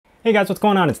Hey guys, what's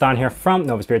going on? It's Don here from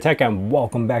Novaspirit Tech and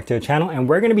welcome back to the channel. And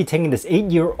we're going to be taking this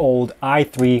 8-year-old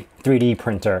i3 3D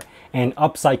printer and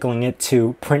upcycling it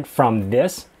to print from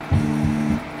this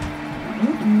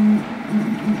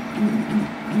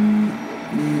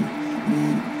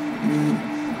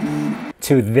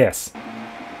to this.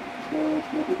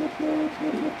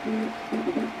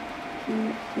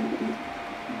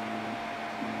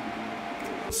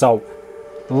 So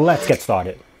let's get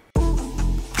started.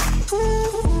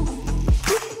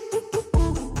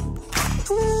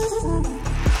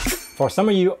 For some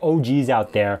of you OGs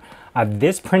out there,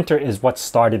 this printer is what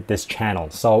started this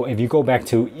channel. So if you go back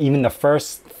to even the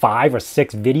first 5 or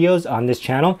 6 videos on this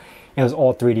channel, it was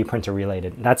all 3D printer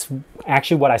related. That's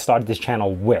actually what I started this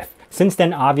channel with. Since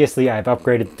then, obviously, I've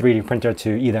upgraded the 3D printer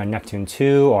to either Neptune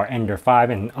 2 or Ender 5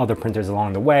 and other printers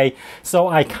along the way. So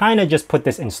I kind of just put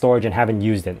this in storage and haven't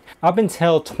used it. Up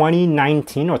until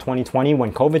 2019 or 2020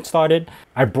 when COVID started,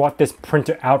 I brought this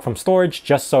printer out from storage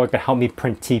just so it could help me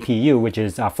print TPU, which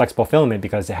is flexible filament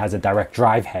because it has a direct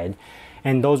drive head.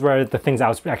 And those were the things I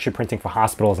was actually printing for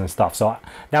hospitals and stuff. So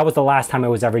that was the last time it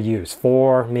was ever used,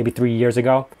 4, maybe 3 years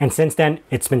ago. And since then,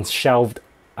 it's been shelved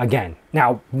again.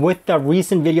 Now, with the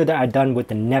recent video that I've done with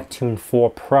the Neptune 4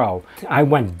 Pro, I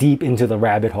went deep into the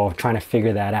rabbit hole trying to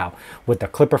figure that out. With the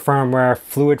Klipper firmware,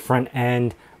 fluid front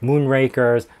end,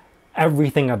 Moonrakers,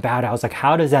 everything about it. I was like,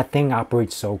 how does that thing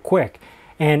operate so quick?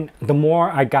 And the more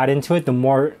I got into it, the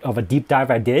more of a deep dive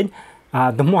I did,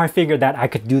 the more I figured that I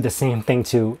could do the same thing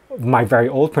to my very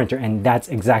old printer, and that's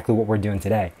exactly what we're doing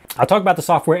today. I'll talk about the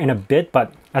software in a bit,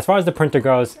 but as far as the printer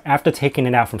goes, after taking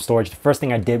it out from storage, the first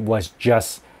thing I did was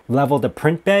just level the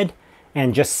print bed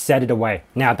and just set it away.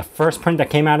 Now, the first print that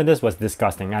came out of this was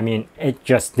disgusting. I mean, it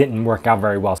just didn't work out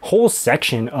very well. Whole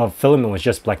section of filament was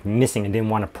just like missing and didn't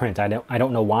want to print. I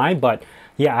don't know why, but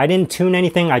yeah, I didn't tune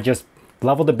anything. I just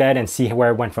leveled the bed and see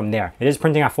where it went from there. It is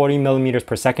printing at 40 millimeters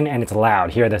per second and it's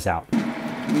loud. Hear this out.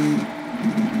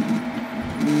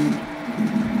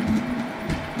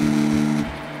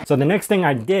 So the next thing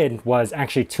I did was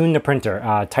actually tune the printer,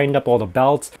 tightened up all the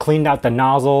belts, cleaned out the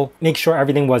nozzle, make sure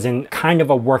everything was in kind of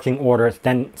a working order,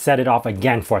 then set it off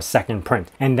again for a second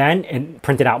print. And then it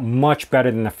printed out much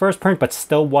better than the first print, but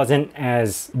still wasn't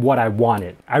as what I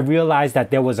wanted. I realized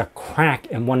that there was a crack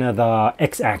in one of the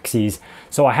x-axes,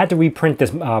 so I had to reprint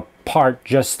this part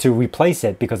just to replace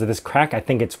it because of this crack. I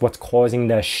think it's what's causing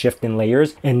the shift in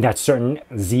layers in that certain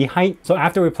Z height. So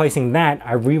after replacing that,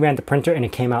 I reran the printer and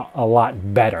it came out a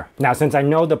lot better. Now, since I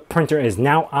know the printer is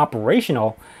now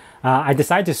operational, I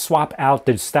decided to swap out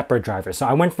the stepper driver. So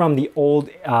I went from the old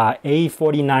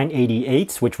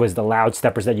A4988s, which was the loud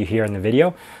steppers that you hear in the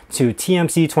video, to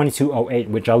TMC 2208,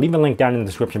 which I'll leave a link down in the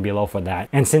description below for that.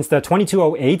 And since the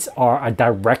 2208s are a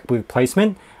direct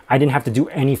replacement, I didn't have to do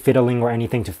any fiddling or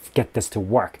anything to get this to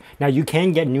work. Now, you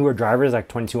can get newer drivers like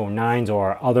 2209s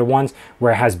or other ones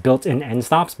where it has built-in end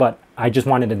stops, but I just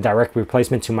wanted a direct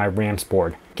replacement to my RAMs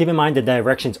board. Keep in mind the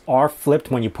directions are flipped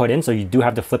when you put in, so you do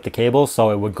have to flip the cable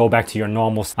so it would go back to your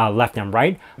normal left and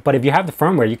right. But if you have the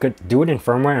firmware, you could do it in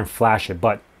firmware and flash it.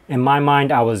 But in my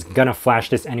mind, I was gonna flash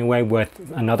this anyway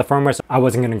with another firmware, so I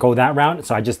wasn't gonna go that route,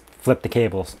 so I just flipped the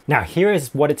cables. Now, here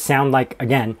is what it sounded like,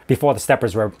 again, before the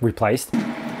steppers were replaced.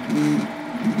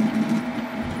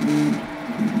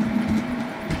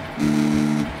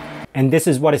 And this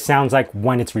is what it sounds like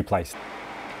when it's replaced.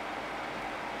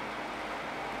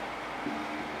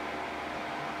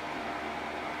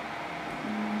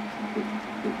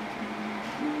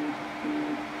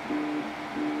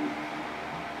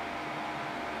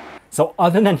 So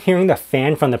other than hearing the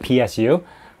fan from the PSU,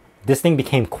 this thing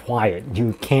became quiet.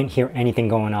 You can't hear anything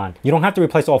going on. You don't have to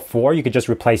replace all 4. You could just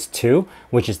replace 2,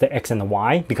 which is the X and the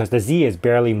Y, because the Z is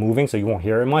barely moving, so you won't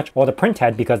hear it much. Or the print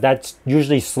head, because that's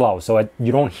usually slow, so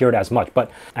you don't hear it as much. But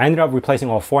I ended up replacing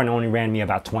all 4 and it only ran me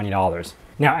about $20.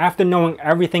 Now, after knowing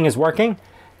everything is working,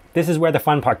 this is where the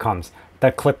fun part comes,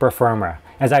 the Klipper firmware.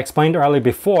 As I explained earlier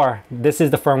before, this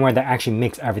is the firmware that actually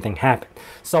makes everything happen.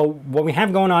 So what we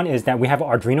have going on is that we have an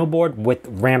Arduino board with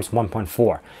RAMs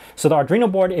 1.4. So the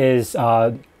Arduino board is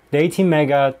the 18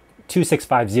 Mega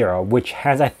 2650, which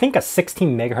has, I think, a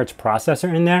 16 megahertz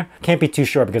processor in there. Can't be too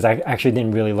sure because I actually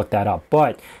didn't really look that up.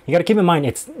 But you gotta keep in mind,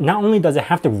 it's not only does it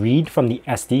have to read from the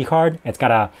SD card, it's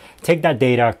gotta take that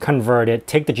data, convert it,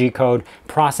 take the G code,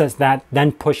 process that,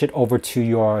 then push it over to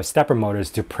your stepper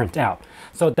motors to print out.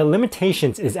 So the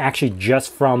limitations is actually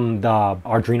just from the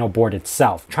Arduino board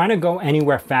itself. Trying to go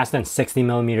anywhere faster than 60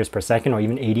 millimeters per second or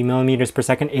even 80 millimeters per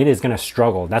second, it is gonna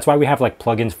struggle. That's why we have like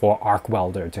plugins for Arc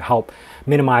Welder to help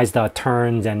minimize the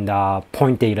turns and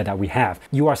point data that we have.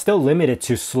 You are still limited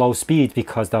to slow speeds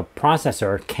because the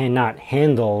processor cannot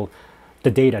handle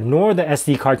the data, nor the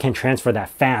SD card can transfer that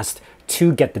fast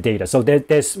to get the data. So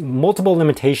there's multiple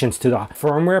limitations to the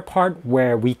firmware part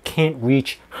where we can't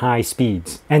reach high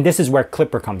speeds. And this is where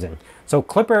Klipper comes in. So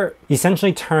Klipper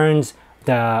essentially turns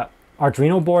the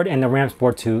Arduino board and the RAMPS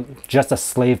board to just a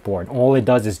slave board. All it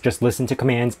does is just listen to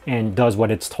commands and does what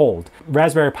it's told.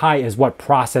 Raspberry Pi is what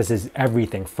processes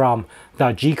everything from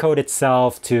the G-code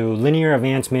itself to linear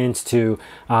advancements to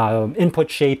input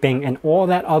shaping and all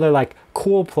that other like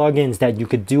cool plugins that you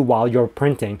could do while you're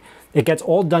printing. It gets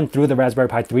all done through the Raspberry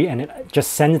Pi 3 and it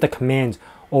just sends the commands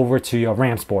over to your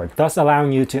RAMPS board, thus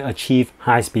allowing you to achieve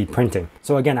high-speed printing.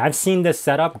 So again, I've seen this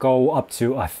setup go up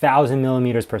to 1,000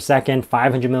 millimeters per second,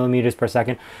 500 millimeters per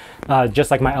second, just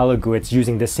like my Elegoo, it's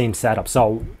using this same setup.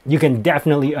 So you can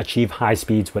definitely achieve high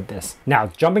speeds with this. Now,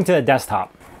 jumping to the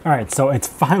desktop. All right, so it's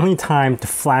finally time to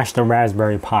flash the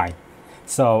Raspberry Pi.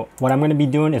 So what I'm gonna be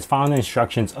doing is following the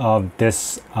instructions of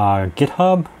this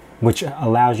GitHub, which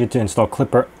allows you to install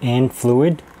Klipper and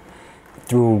Fluid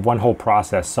through one whole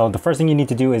process. So the first thing you need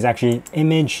to do is actually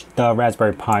image the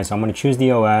Raspberry Pi. So I'm going to choose the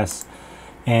OS,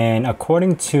 and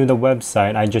according to the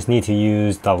website, I just need to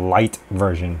use the light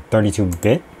version,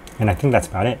 32-bit, and I think that's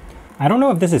about it. I don't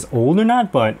know if this is old or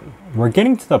not, but we're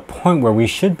getting to the point where we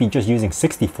should be just using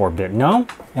 64-bit. No?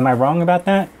 Am I wrong about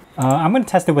that? I'm going to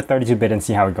test it with 32-bit and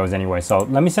see how it goes anyway. So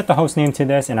let me set the host name to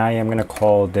this, and I am going to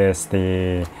call this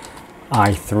the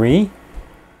i3.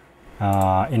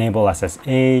 Enable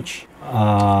SSH.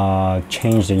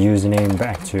 Change the username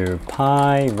back to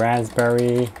Pi,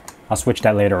 Raspberry. I'll switch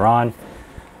that later on.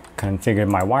 Configure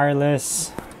my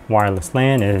wireless. Wireless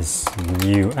LAN is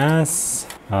US,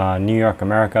 New York,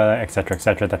 America, etc.,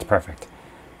 etc. That's perfect.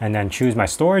 And then choose my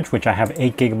storage, which I have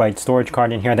 8 GB storage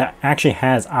card in here that actually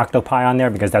has OctoPi on there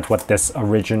because that's what this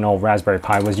original Raspberry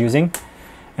Pi was using.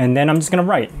 And then I'm just gonna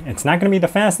write. It's not gonna be the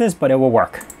fastest, but it will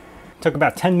work. Took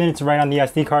about 10 minutes to write on the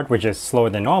SD card, which is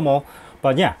slower than normal.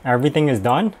 But yeah, everything is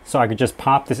done. So I could just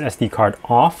pop this SD card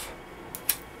off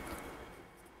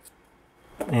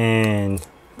and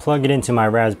plug it into my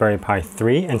Raspberry Pi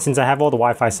 3. And since I have all the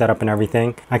Wi-Fi set up and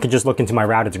everything, I could just look into my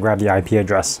router to grab the IP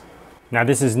address. Now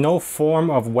this is no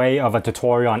form of way of a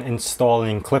tutorial on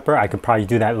installing Klipper. I could probably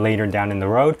do that later down in the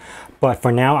road. But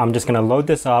for now, I'm just gonna load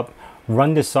this up,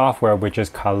 run this software, which is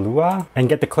Kalua, and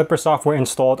get the Klipper software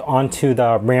installed onto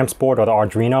the RAMPS board or the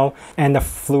Arduino and the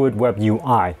Fluid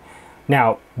WebUI.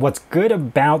 Now, what's good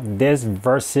about this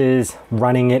versus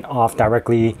running it off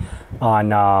directly on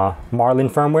Marlin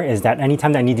firmware is that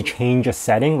anytime that I need to change a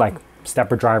setting, like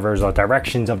stepper drivers or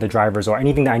directions of the drivers or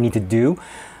anything that I need to do,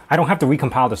 I don't have to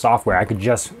recompile the software. I could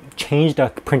just change the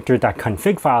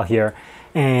printer.config file here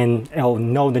and it'll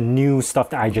know the new stuff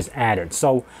that I just added.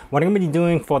 So what I'm gonna be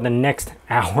doing for the next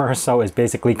hour or so is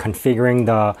basically configuring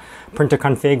the printer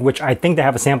config, which I think they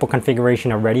have a sample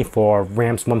configuration already for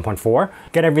RAMPS 1.4.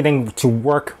 Get everything to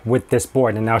work with this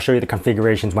board, and I'll show you the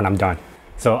configurations when I'm done.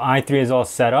 So i3 is all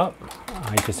set up.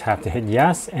 I just have to hit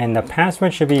yes, and the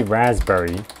password should be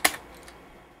Raspberry.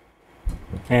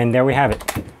 And there we have it.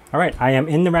 All right, I am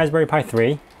in the Raspberry Pi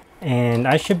 3. And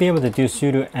I should be able to do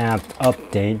sudo apt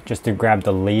update just to grab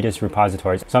the latest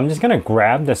repositories. So I'm just gonna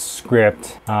grab the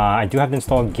script. I do have to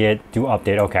install git, do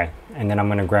update, okay. And then I'm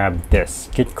gonna grab this,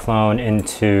 git clone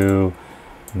into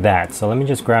that. So let me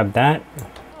just grab that.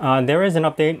 There is an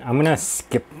update. I'm gonna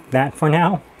skip that for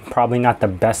now. Probably not the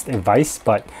best advice,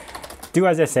 but do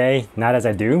as I say, not as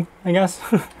I do, I guess.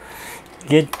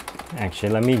 Git,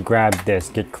 actually, let me grab this,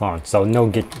 git clone. So no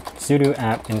git, sudo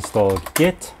apt install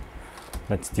git.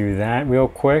 Let's do that real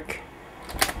quick.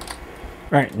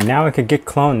 All right, now I could git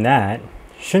clone that.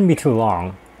 Shouldn't be too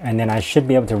long. And then I should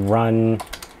be able to run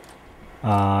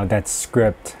that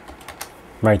script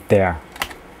right there.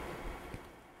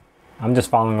 I'm just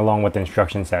following along what the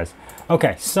instruction says.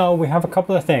 Okay, so we have a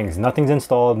couple of things. Nothing's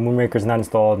installed, Moonraker's not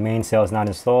installed, mainsail is not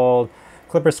installed,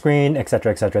 Klipper screen,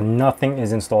 etc., etc. Nothing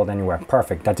is installed anywhere.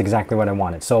 Perfect, that's exactly what I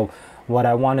wanted. So what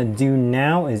I want to do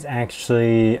now is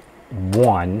actually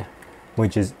one,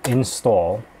 which is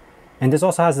install. And this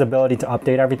also has the ability to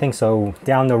update everything. So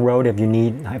down the road,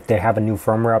 if they have a new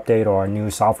firmware update or a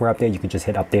new software update, you could just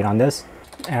hit update on this.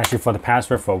 Ask you for the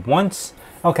password for once.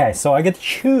 Okay, so I get to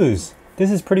choose.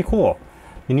 This is pretty cool.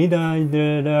 You need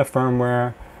the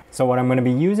firmware. So what I'm going to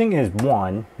be using is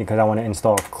one, because I want to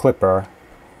install Klipper.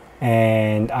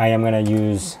 And I am going to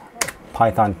use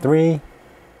Python 3.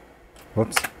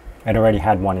 Whoops, it already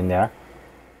had one in there.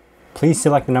 Please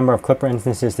select the number of Klipper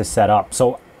instances to set up.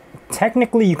 So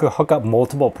technically you could hook up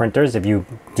multiple printers if you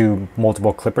do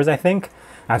multiple Klippers, I think.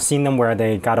 I've seen them where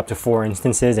they got up to 4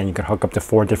 instances and you could hook up to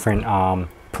 4 different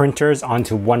printers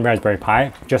onto one Raspberry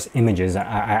Pi, just images.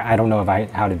 I don't know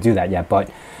how to do that yet,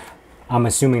 but I'm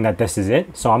assuming that this is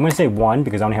it. So I'm going to say 1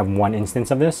 because I only have 1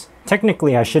 instance of this.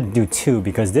 Technically, I should do 2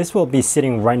 because this will be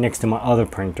sitting right next to my other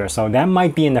printer. So that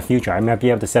might be in the future. I might be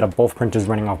able to set up both printers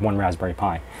running off one Raspberry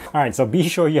Pi. All right, so be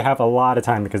sure you have a lot of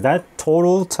time because that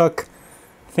total took,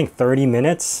 I think, 30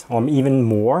 minutes or even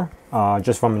more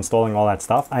just from installing all that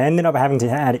stuff. I ended up having to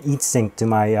add heatsink to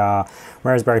my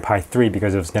Raspberry Pi 3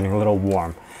 because it was getting a little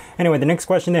warm. Anyway, the next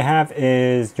question they have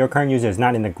is, your current user is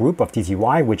not in the group of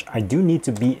TTY, which I do need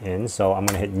to be in, so I'm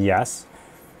going to hit yes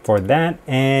for that,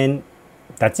 and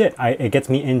that's it. It gets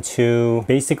me into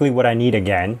basically what I need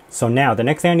again. So now the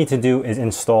next thing I need to do is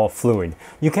install Fluid.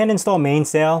 You can install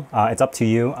Mainsail, it's up to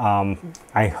you.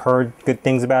 I heard good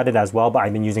things about it as well, but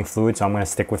I've been using Fluid, so I'm going to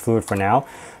stick with Fluid for now.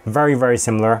 Very, very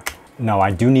similar. No,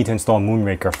 I do need to install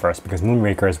Moonraker first because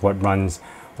Moonraker is what runs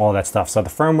all that stuff. So the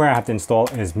firmware I have to install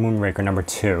is Moonraker number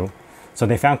 2. So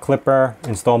they found Klipper,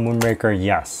 install Moonraker,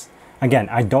 yes. Again,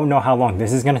 I don't know how long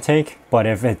this is going to take, but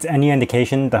if it's any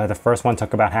indication, the first one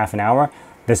took about half an hour,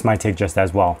 this might take just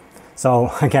as well.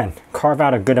 So again, carve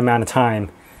out a good amount of time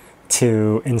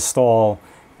to install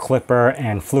Klipper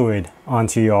and Fluid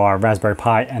onto your Raspberry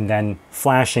Pi and then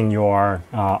flashing your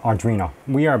Arduino.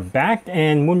 We are back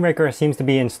and Moonraker seems to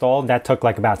be installed. That took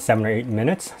like about 7 or 8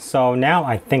 minutes. So now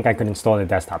I think I could install the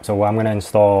desktop. So I'm going to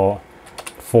install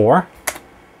 4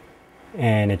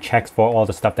 and it checks for all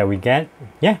the stuff that we get.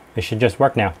 Yeah, it should just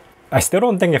work now. I still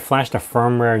don't think it flashed the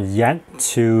firmware yet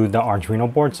to the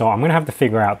Arduino board. So I'm going to have to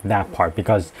figure out that part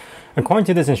because according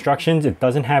to these instructions, it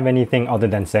doesn't have anything other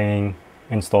than saying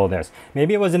install this.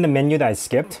 Maybe it was in the menu that I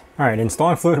skipped. All right,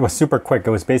 installing Fluid was super quick. It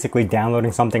was basically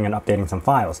downloading something and updating some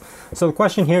files. So the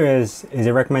question here is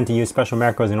it recommended to use special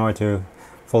macros in order to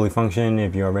fully function?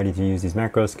 If you are ready to use these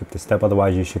macros, skip this step.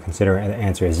 Otherwise, you should consider it. The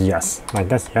answer is yes. Like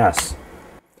that's yes.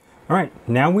 All right,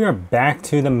 now we are back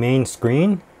to the main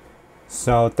screen.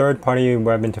 So third-party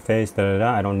web interface,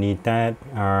 I don't need that.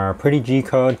 Pretty G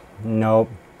code, nope.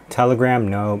 Telegram,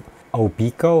 nope.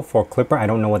 Obico for Klipper, I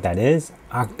don't know what that is.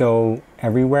 Octo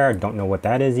Everywhere, don't know what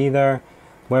that is either.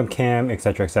 Webcam,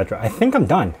 etc, etc. I think I'm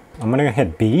done. I'm gonna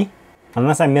hit B.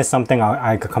 Unless I missed something,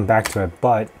 I could come back to it.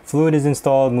 But Fluid is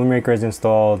installed, Moonraker is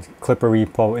installed, Klipper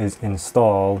repo is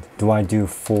installed. Do I do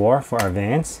 4 for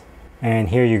advanced? And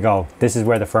here you go. This is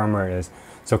where the firmware is.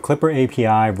 So Klipper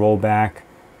API, rollback,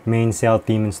 Mainsail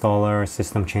theme installer,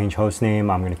 system change hostname.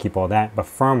 I'm gonna keep all that. But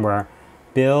firmware,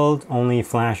 build only,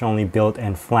 flash only, build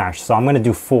and flash. So I'm gonna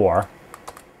do 4.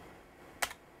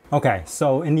 Okay,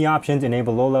 so in the options,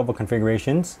 enable low-level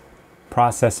configurations,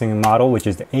 processing model, which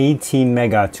is the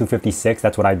ATmega 256.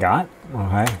 That's what I got.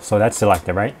 Okay, so that's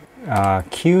selected, right?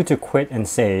 Q to quit and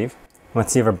save.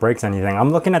 Let's see if it breaks anything.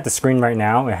 I'm looking at the screen right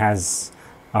now. It has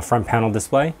a front panel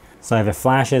display. So if it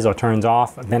flashes or turns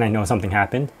off, then I know something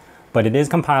happened. But it is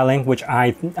compiling, which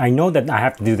I know that I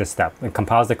have to do this step. It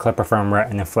compiles the Klipper firmware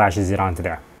and then flashes it onto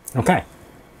there. Okay,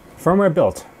 firmware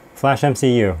built. Flash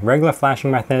MCU, regular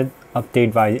flashing method,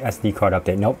 update via SD card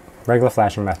update. Nope, regular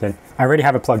flashing method. I already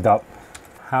have it plugged up.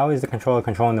 How is the controller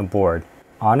controlling the board?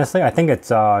 Honestly, I think it's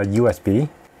USB.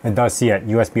 It does see it,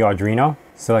 USB Arduino.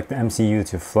 Select the MCU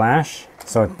to flash.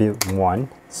 So it'd be 1.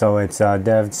 So it's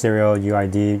dev serial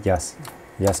UID, yes.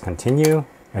 Yes, continue.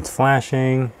 It's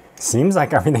flashing. Seems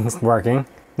like everything's working.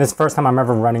 This is the first time I'm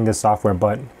ever running this software,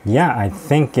 but yeah, I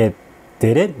think it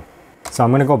did it. So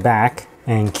I'm gonna go back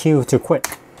and Q to quit.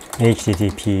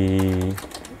 HTTP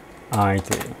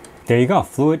ID. There you go,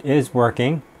 Fluid is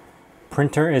working.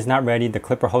 Printer is not ready. The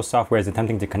Klipper host software is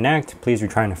attempting to connect. Please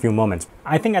retry in a few moments.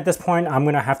 I think at this point, I'm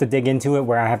gonna have to dig into it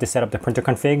where I have to set up the printer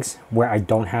configs where I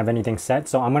don't have anything set.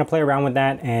 So I'm gonna play around with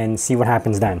that and see what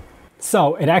happens then.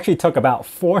 So it actually took about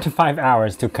 4 to 5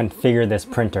 hours to configure this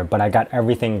printer, but I got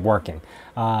everything working.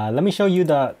 Let me show you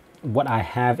what I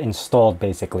have installed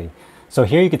basically. So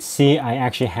here you can see I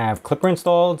actually have Klipper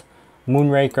installed,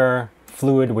 Moonraker,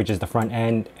 Fluid, which is the front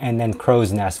end, and then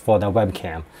Crow's Nest for the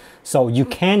webcam. So you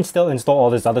can still install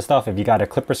all this other stuff if you got a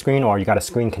Klipper screen or you got a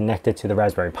screen connected to the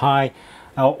Raspberry Pi.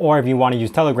 Or if you want to use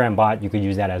Telegram bot, you could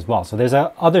use that as well. So there's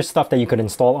other stuff that you could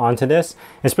install onto this,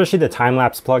 especially the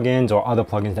time-lapse plugins or other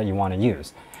plugins that you want to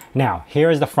use. Now, here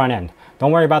is the front end.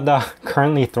 Don't worry about the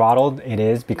currently throttled. It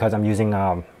is because I'm using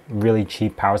a really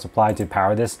cheap power supply to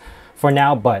power this for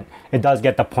now, but it does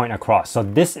get the point across. So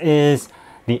this is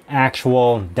the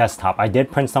actual desktop. I did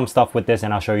print some stuff with this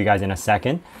and I'll show you guys in a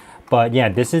second. But yeah,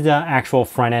 this is the actual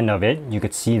front end of it. You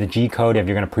could see the G code if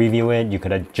you're going to preview it. You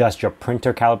could adjust your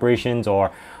printer calibrations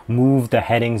or move the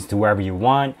headings to wherever you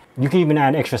want. You can even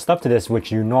add extra stuff to this,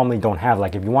 which you normally don't have.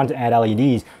 Like if you want to add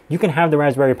LEDs, you can have the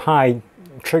Raspberry Pi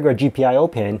trigger a GPIO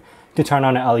pin to turn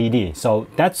on an LED. So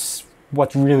that's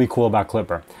what's really cool about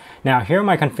Klipper. Now here are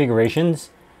my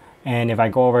configurations. And if I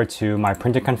go over to my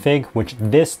printer config, which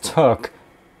this took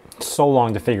so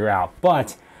long to figure out,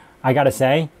 but I gotta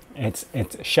say, it's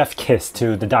chef kiss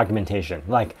to the documentation.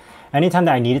 Like anytime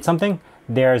that I needed something,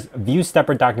 there's view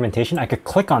stepper documentation. I could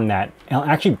click on that and it'll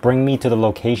actually bring me to the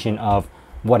location of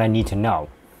what I need to know.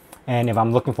 And if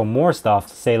I'm looking for more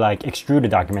stuff, say like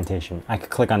extruded documentation, I could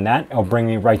click on that. It'll bring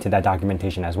me right to that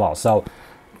documentation as well. So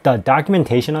the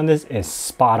documentation on this is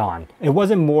spot on. It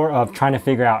wasn't more of trying to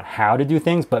figure out how to do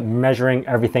things, but measuring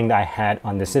everything that I had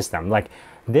on the system. Like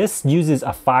this uses a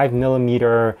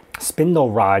 5mm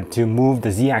spindle rod to move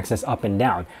the Z-axis up and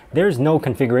down. There's no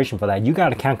configuration for that. You got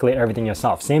to calculate everything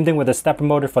yourself. Same thing with the stepper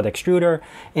motor for the extruder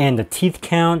and the teeth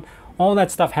count. All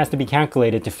that stuff has to be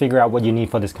calculated to figure out what you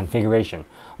need for this configuration.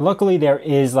 Luckily, there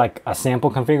is like a sample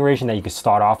configuration that you could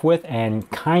start off with and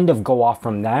kind of go off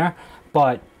from there,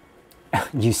 but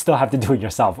you still have to do it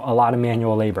yourself. A lot of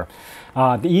manual labor.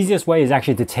 The easiest way is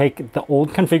actually to take the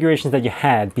old configurations that you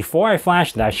had. Before I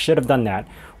flashed it, I should have done that,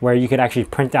 where you could actually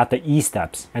print out the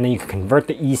E-steps, and then you could convert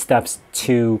the E-steps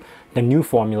to the new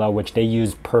formula, which they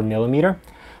use per millimeter.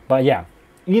 But yeah,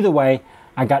 either way,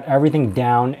 I got everything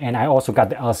down, and I also got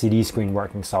the LCD screen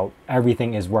working, so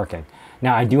everything is working.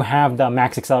 Now I do have the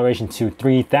max acceleration to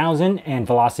 3000 and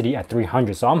velocity at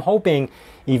 300. So I'm hoping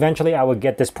eventually I would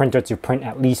get this printer to print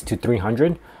at least to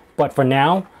 300. But for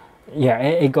now, yeah,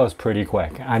 it goes pretty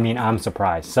quick. I mean, I'm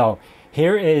surprised. So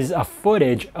here is a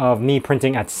footage of me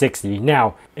printing at 60.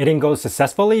 Now, it didn't go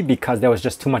successfully because there was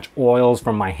just too much oils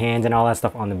from my hands and all that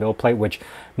stuff on the build plate, which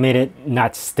made it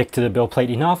not stick to the build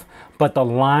plate enough. But the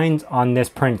lines on this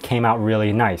print came out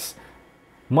really nice.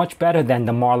 Much better than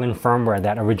the Marlin firmware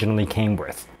that originally came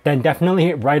with. Then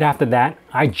definitely right after that,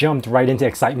 I jumped right into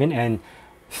excitement and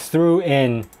threw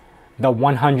in the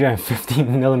 150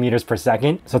 millimeters per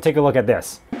second. So take a look at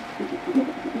this.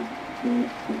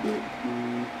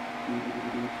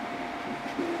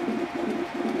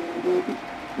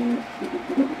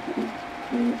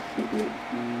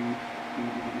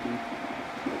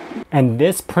 And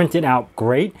this printed out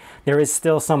great. There is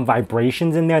still some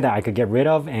vibrations in there that I could get rid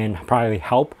of and probably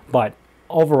help, but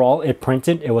overall it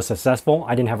printed, it was successful.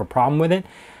 I didn't have a problem with it.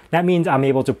 That means I'm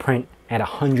able to print at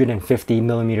 150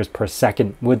 millimeters per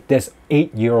second with this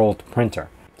 8-year-old printer.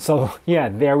 So yeah,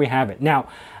 there we have it. Now,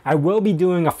 I will be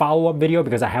doing a follow-up video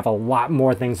because I have a lot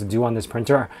more things to do on this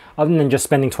printer. Other than just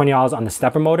spending $20 on the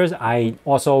stepper motors, I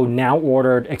also now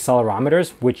ordered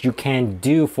accelerometers, which you can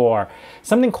do for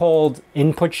something called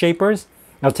input shapers.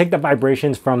 It'll take the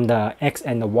vibrations from the X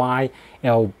and the Y.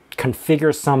 It'll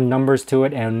configure some numbers to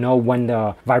it and know when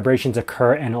the vibrations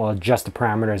occur, and it'll adjust the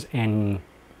parameters and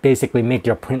basically make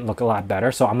your print look a lot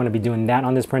better. So I'm going to be doing that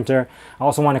on this printer. I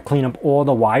also want to clean up all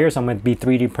the wires. I'm going to be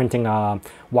 3D printing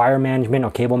wire management or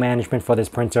cable management for this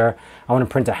printer. I want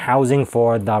to print a housing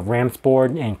for the ramps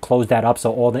board and close that up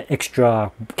so all the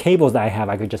extra cables that I have,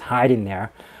 I could just hide in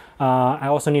there. I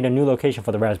also need a new location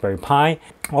for the Raspberry Pi.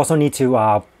 I also need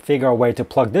to figure a way to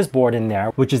plug this board in there,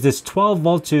 which is this 12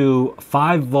 volt to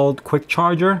 5 volt quick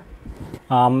charger.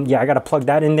 Yeah, I got to plug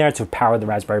that in there to power the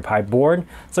Raspberry Pi board.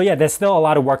 So yeah, there's still a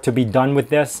lot of work to be done with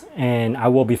this, and I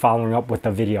will be following up with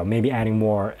the video, maybe adding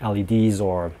more LEDs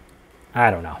or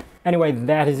I don't know. Anyway,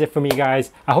 that is it for me,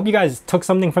 guys. I hope you guys took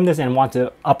something from this and want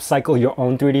to upcycle your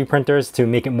own 3D printers to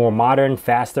make it more modern,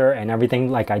 faster, and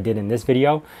everything like I did in this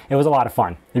video. It was a lot of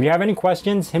fun. If you have any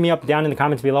questions, hit me up down in the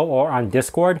comments below or on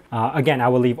Discord. Again, I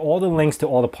will leave all the links to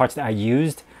all the parts that I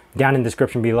used down in the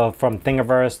description below, from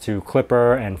Thingiverse to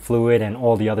Klipper and Fluid and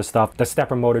all the other stuff, the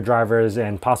stepper motor drivers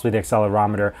and possibly the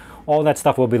accelerometer. All that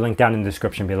stuff will be linked down in the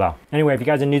description below. Anyway, if you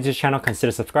guys are new to this channel,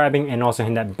 consider subscribing and also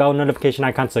hit that bell notification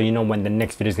icon so you know when the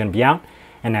next video is going to be out.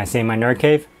 And I say in my nerd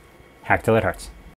cave, hack till it hurts.